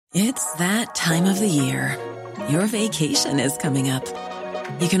It's that time of the year. Your vacation is coming up.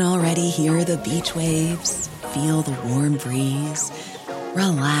 You can already hear the beach waves, feel the warm breeze,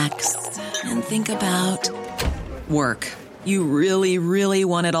 relax, and think about work. You really, really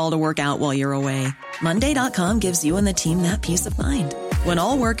want it all to work out while you're away. Monday.com gives you and the team that peace of mind. When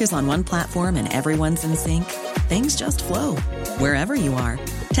all work is on one platform and everyone's in sync, things just flow. Wherever you are,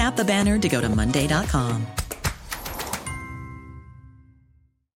 tap the banner to go to Monday.com.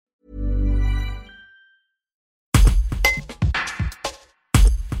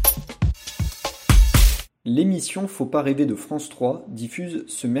 L'émission Faut pas rêver de France 3 diffuse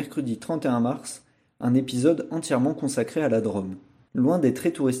ce mercredi 31 mars un épisode entièrement consacré à la Drôme. Loin des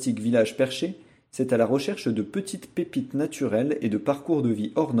très touristiques villages perchés, c'est à la recherche de petites pépites naturelles et de parcours de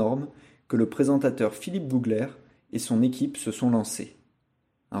vie hors normes que le présentateur Philippe Googler et son équipe se sont lancés.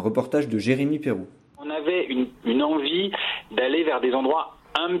 Un reportage de Jérémy Perroux. On avait une envie d'aller vers des endroits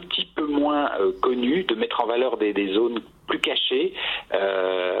un petit peu moins connus, de mettre en valeur des zones plus cachées,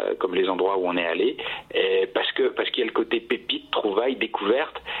 comme les endroits où on est allé, parce qu'il y a le côté pépite, trouvaille,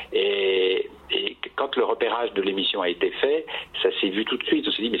 découverte, et quand le repérage de l'émission a été fait, ça s'est vu tout de suite.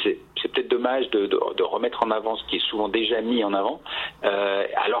 On s'est dit mais c'est peut-être dommage de remettre en avant ce qui est souvent déjà mis en avant,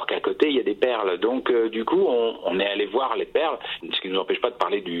 alors qu'à côté il y a des perles. Donc du coup on est allé voir les perles, ce qui ne nous empêche pas de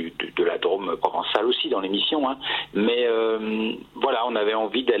parler de la Drôme provençale aussi dans l'émission, hein. Mais voilà, on avait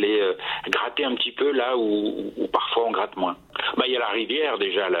envie d'aller gratter un petit peu là où parfois on gratte moins. Il y a la rivière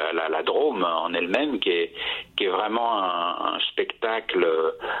déjà, la Drôme en elle-même qui est vraiment un spectacle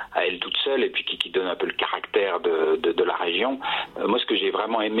à elle toute seule, et puis qui donne un peu le caractère de la région. Moi, ce que j'ai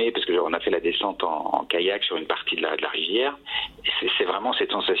vraiment aimé, parce que on a fait la descente en kayak sur une partie de la rivière, c'est vraiment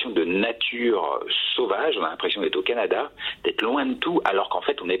cette sensation de nature sauvage. On a l'impression d'être au Canada, d'être loin de tout, alors qu'en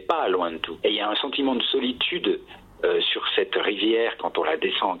fait on n'est pas loin de tout. Et il y a un sentiment de solitude sur cette rivière quand on la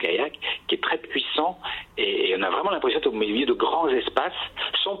descend en kayak qui est très puissant, et on a vraiment l'impression d'être au milieu de grands espaces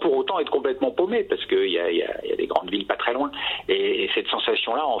sans pour autant être complètement paumé, parce qu'il y a des grandes villes pas très loin, et cette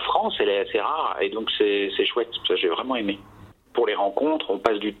sensation là en France elle est assez rare, et donc c'est chouette. Ça, j'ai vraiment aimé. Pour les rencontres, on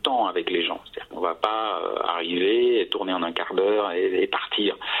passe du temps avec les gens, c'est-à-dire qu'on va pas arriver, tourner en un quart d'heure et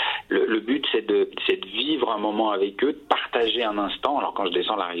partir. Le but c'est de vivre un moment avec eux, de partager un instant. Alors quand je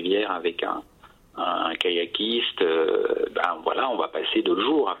descends la rivière avec un kayakiste, voilà, on va passer 2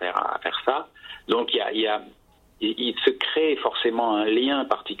 jours à faire ça. Donc il se crée forcément un lien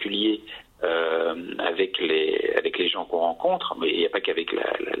particulier avec les gens qu'on rencontre, mais il n'y a pas qu'avec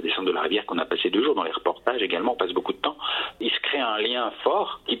la descente de la rivière qu'on a passé 2 jours. Dans les reportages également, on passe beaucoup de temps. Il se crée un lien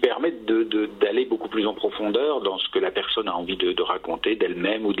fort qui permet d'aller beaucoup plus en profondeur dans ce que la personne a envie de raconter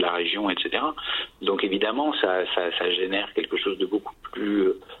d'elle-même ou de la région, etc. Donc évidemment, ça génère quelque chose de beaucoup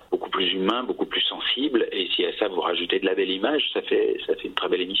plus humain, beaucoup plus sensible, et si à ça vous rajoutez de la belle image, ça fait une très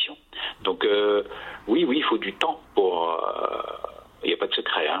belle émission. Donc oui, il faut du temps pour... Il n'y a pas de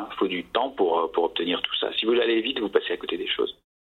secret, il faut du temps pour obtenir tout ça. Si vous allez vite, vous passez à côté des choses.